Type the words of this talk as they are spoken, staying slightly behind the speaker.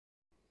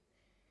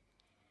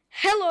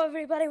Hello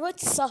everybody,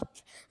 what's up?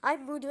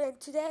 I'm Mudu and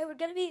today we're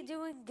gonna be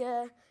doing,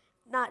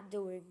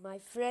 my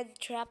friend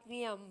trapped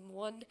me on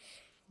one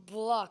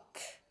block.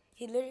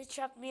 He literally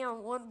trapped me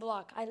on one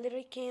block. I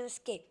literally can't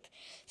escape.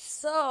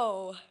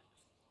 So,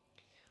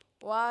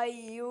 why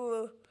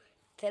you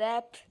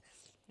trap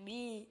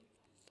me?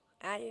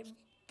 I am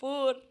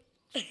poor.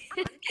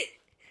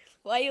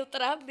 Why you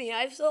trap me?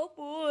 I'm so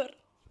poor.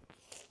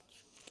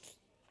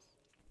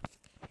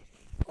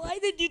 Why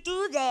did you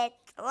do that?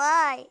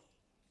 Why?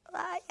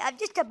 Why? I'm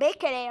just a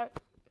baker. I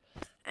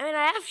mean,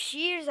 I have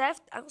shears.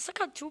 I'm stuck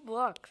on 2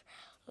 blocks.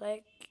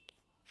 Like,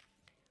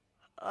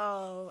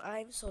 oh,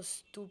 I'm so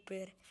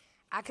stupid.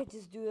 I could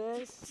just do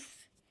this.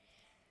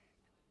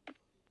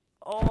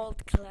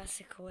 Old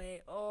classic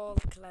way.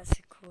 Old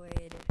classic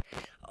way.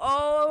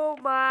 Oh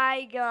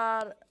my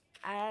god.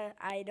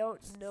 I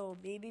don't know.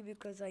 Maybe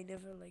because I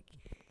never like.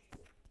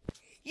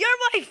 You're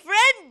my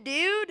friend,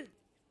 dude.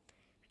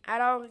 I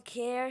don't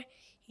care.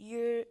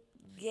 You're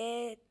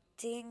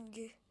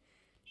getting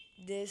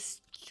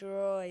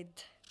destroyed.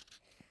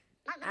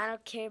 I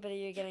don't care, but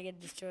you're gonna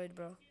get destroyed,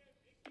 bro.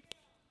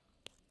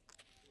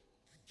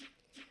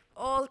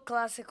 Old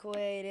classic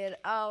way, dude.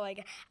 Oh my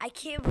god. I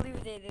can't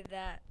believe they did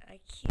that. I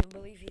can't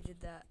believe he did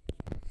that.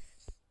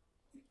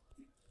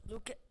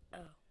 Look at.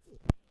 Oh.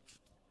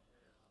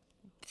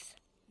 Oops.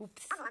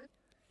 Oops.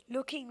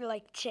 Looking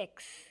like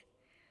chicks.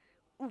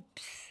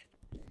 Oops.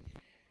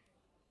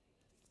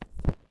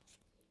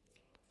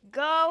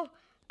 Go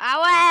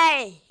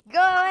away! Go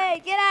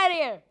away! Get out of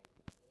here!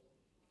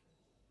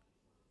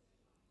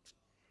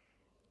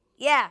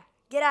 Yeah,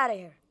 get out of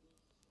here.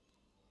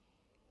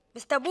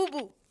 Mr. Boo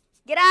Boo,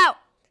 get out!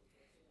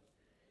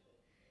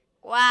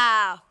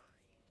 Wow.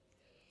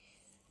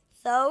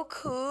 So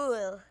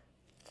cool.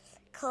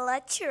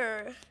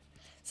 Clutcher.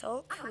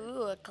 So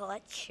cool,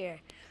 clutcher.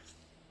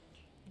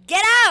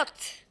 Get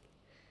out!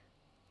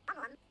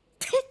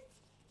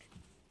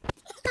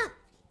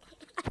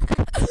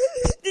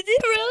 Did he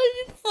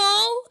really just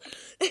fall?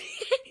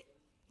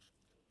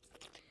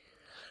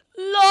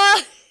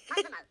 Lol.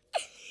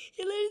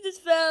 He literally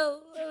just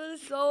fell. That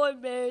was so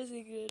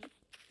embarrassing, dude.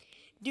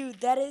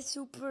 Dude, that is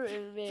super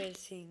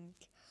embarrassing.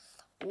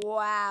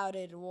 Wow,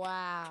 dude.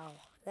 Wow.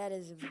 That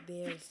is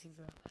embarrassing,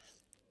 bro.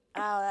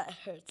 Oh, that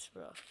hurts,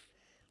 bro.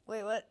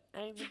 Wait, what? I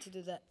didn't mean to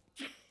do that.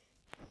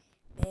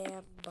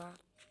 Bam, bam.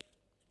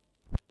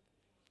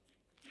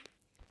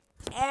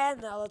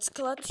 And now let's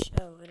clutch.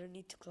 Oh, I don't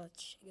need to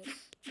clutch, I guess.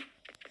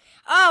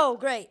 Oh,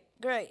 great,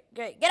 great,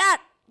 great. Get out!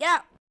 Get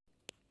out!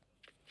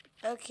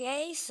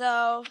 Okay,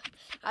 so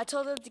I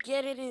told him to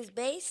get in his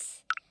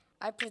base.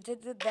 I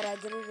pretended that I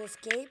didn't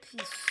escape.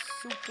 He's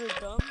super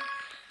dumb.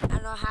 I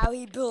don't know how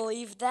he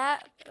believed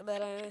that,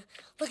 but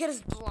look at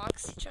his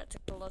blocks. He tried to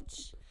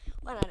clutch.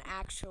 What an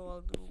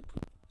actual noob.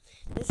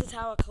 This is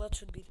how a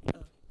clutch would be.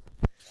 Oh.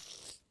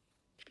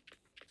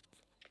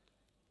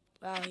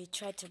 Wow, he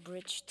tried to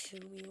bridge to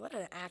me. What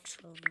an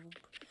actual noob.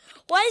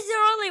 Why is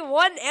there only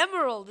one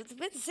emerald? It's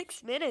been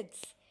 6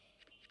 minutes.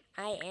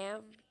 I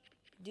am.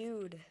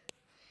 Dude.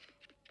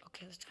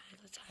 Okay, let's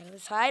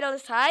hide.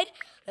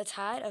 Let's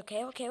hide.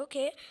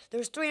 Okay.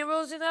 There's 3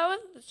 emeralds in that one.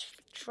 Let's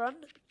run.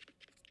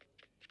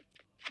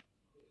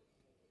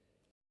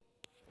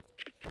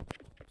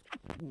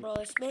 Bro,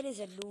 this man is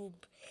a noob.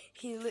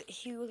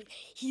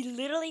 He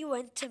literally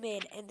went to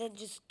mid and then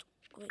just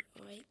went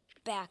right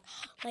back.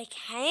 Like,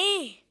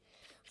 hey,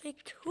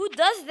 like who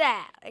does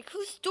that? Like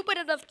who's stupid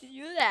enough to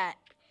do that?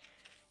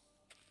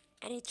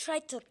 And he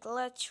tried to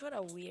clutch. What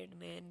a weird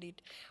man,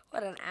 dude.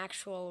 What an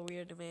actual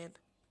weird man.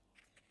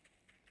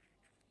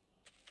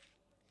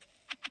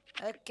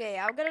 Okay,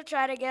 I'm gonna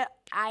try to get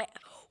I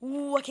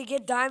can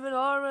get diamond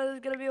armor. This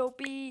is gonna be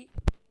OP.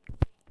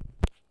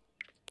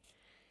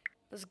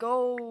 Let's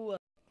go.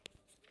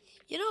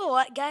 You know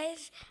what,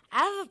 guys?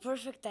 I have a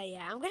perfect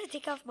idea. I'm gonna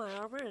take off my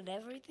armor and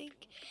everything,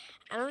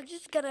 and I'm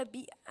just gonna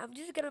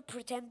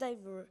pretend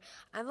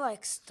I'm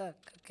like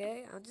stuck.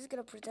 Okay? I'm just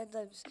gonna pretend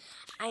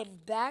I'm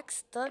back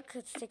stuck.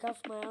 Let's take off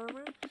my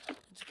armor.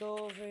 Let's go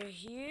over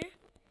here.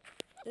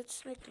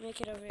 Let's make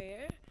it over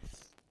here,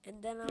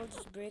 and then I'll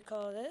just break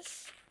all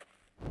this.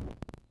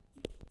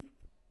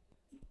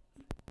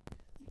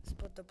 Let's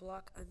put the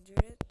block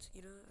under it.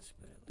 You know, let's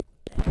put it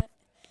like that.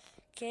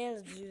 Okay,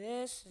 let's do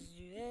this.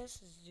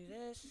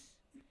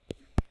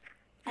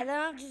 And then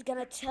I'm just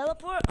gonna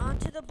teleport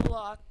onto the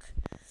block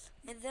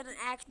and then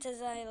act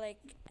as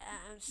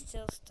I'm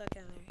still stuck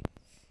in there.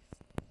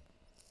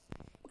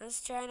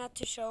 Let's try not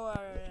to show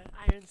our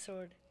iron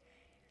sword.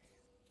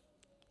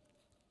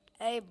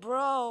 Hey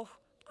bro,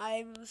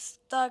 I'm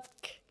stuck.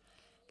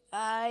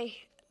 I'm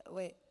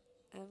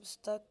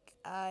stuck.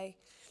 I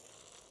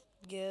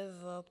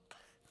give up.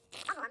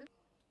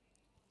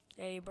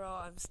 Hey bro,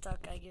 I'm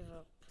stuck. I give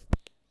up.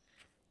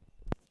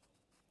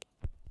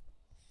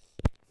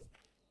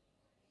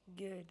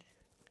 Good.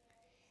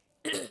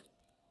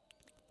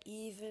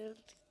 Even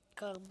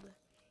come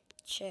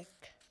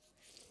check.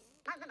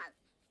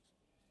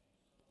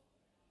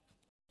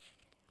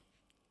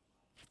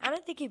 I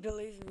don't think he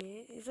believes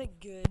me. He's like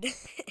good.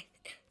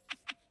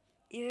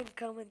 even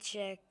come and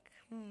check.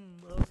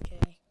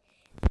 Okay.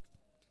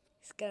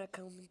 He's gonna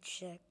come and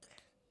check.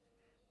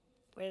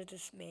 Where's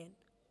this man?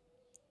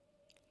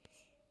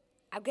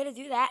 I'm gonna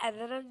do that, and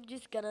then I'm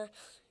just gonna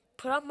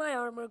put on my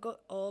armor, go,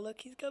 oh,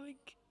 look, he's coming.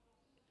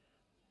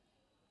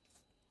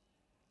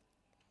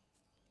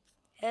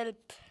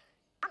 Help.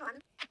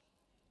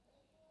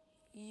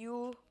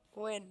 You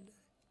win.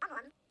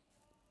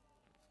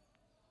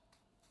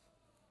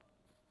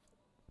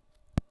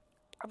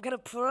 I'm gonna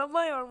put on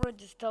my armor and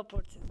just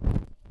teleport to.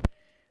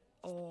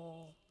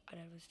 Oh, I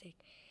made a mistake.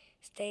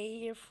 Stay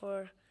here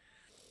for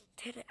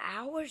 10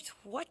 hours?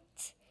 What?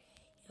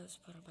 Let's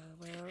put on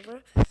my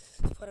armor.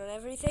 Let's put on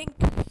everything.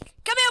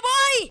 Come here,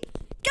 boy!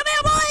 Come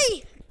here,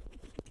 boy!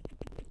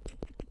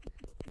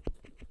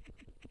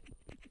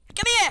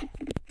 Come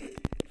here!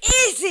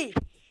 Easy!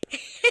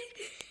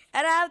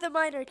 And I have the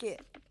miner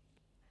kit.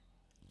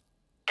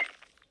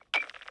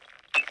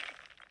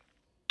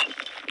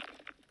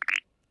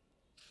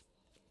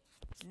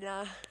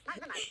 Nah.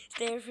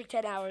 Stay here for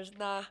 10 hours.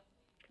 Nah.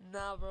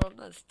 Nah, bro, I'm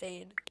not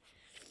staying.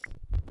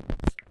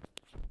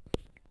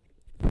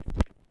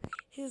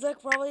 He's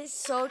like probably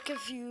so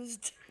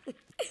confused.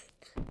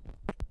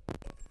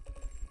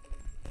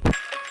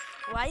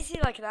 Why is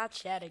he like not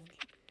chatting?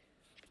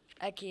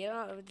 Okay, you know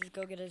what? Let me just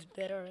go get his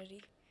bed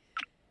already.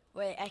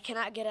 Wait, I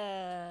cannot get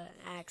an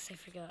axe. I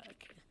forgot.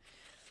 Okay.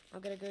 I'm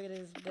gonna go get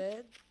his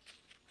bed.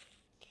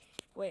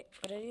 Wait,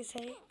 what did he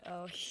say?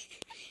 Oh,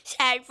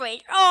 sad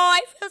face. Oh,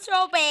 I feel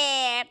so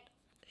bad.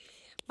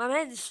 My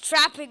man's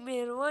trapping me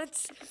and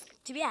wants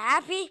to be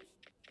happy.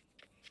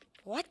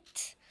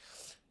 What?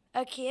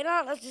 Okay, you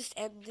know, let's just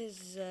end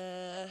his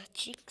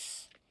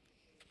cheeks.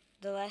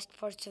 The last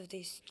parts of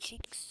these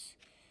cheeks.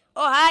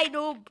 Oh, hi,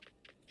 noob.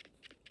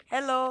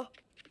 Hello.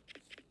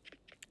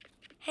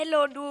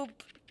 Hello, noob.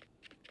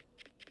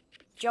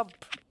 Jump.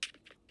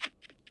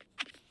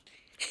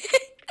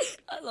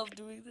 I love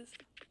doing this.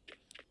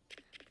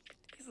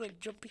 He's like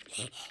jumping.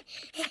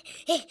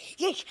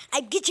 Yes,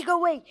 I'm getting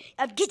away.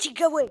 I'm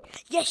getting away.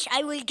 Yes,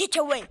 I will get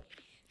away.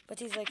 But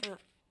he's like, no.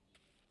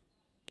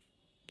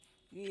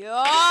 Yo,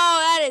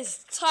 that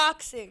is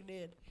toxic,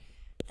 dude.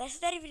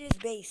 That's not even his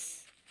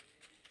base.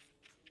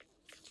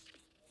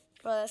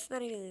 Bro, that's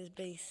not even his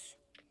base.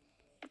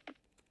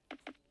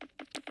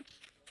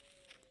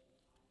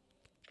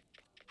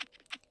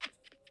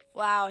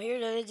 Wow, here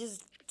they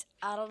just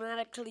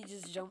automatically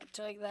just jumped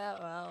like that.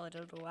 Wow, I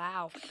don't know.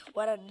 Wow,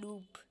 what a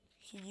noob.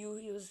 He knew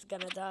he was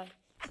gonna die.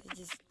 He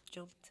just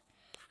jumped.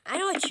 I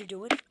know what you're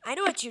doing. I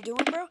know what you're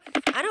doing, bro.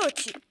 I know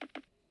what you...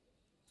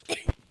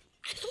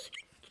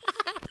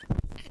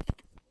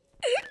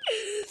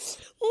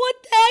 What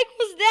the heck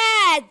was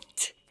that?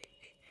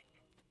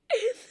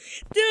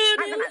 Dude,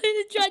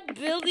 he tried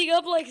building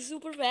up like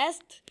super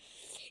fast.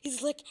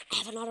 He's like, I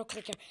have an auto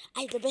clicker.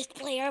 I'm the best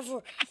player ever.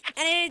 And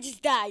then it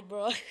just died,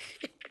 bro.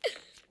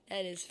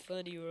 That is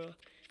funny, bro.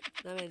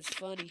 That man's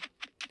funny.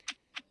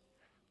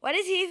 What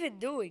is he even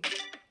doing?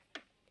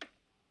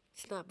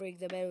 Let's not break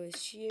the bed with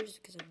shears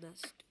because I'm not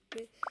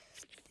stupid.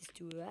 Let's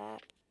do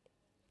that.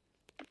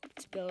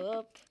 Let's build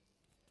up.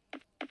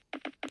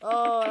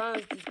 Oh, that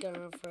was just gonna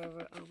run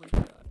forever. Oh my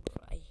god,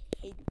 bro. I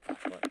hate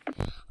that one.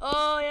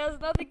 Oh, he has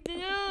nothing to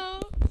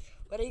do.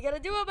 What are you gonna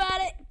do about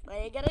it? What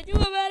are you gonna do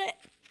about it?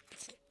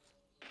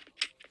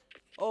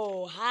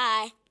 Oh,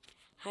 hi.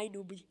 Hi,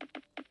 newbie.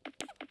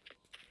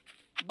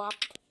 Bop.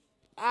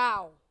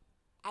 Ow.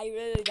 I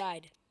really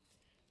died.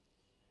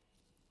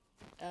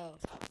 Oh.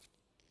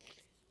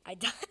 I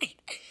died.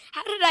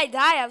 How did I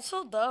die? I'm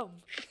so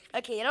dumb.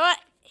 Okay, you know what?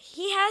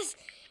 He has...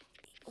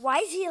 Why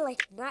is he,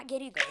 like, not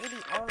getting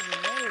any armor?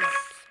 That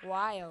is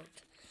wild.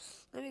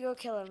 Let me go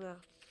kill him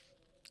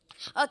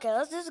now. Okay,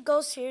 let's just go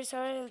serious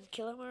and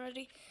kill him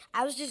already.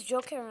 I was just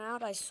joking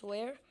around, I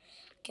swear.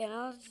 Okay,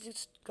 now let's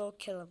just go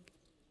kill him.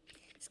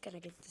 He's gonna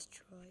get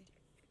destroyed.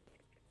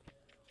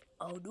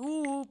 Oh,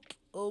 nope.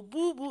 Oh,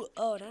 boo-boo.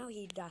 Oh, now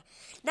he died.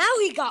 Now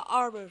he got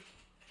armor.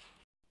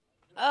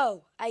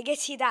 Oh, I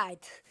guess he died.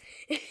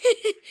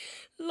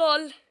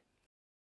 Lol.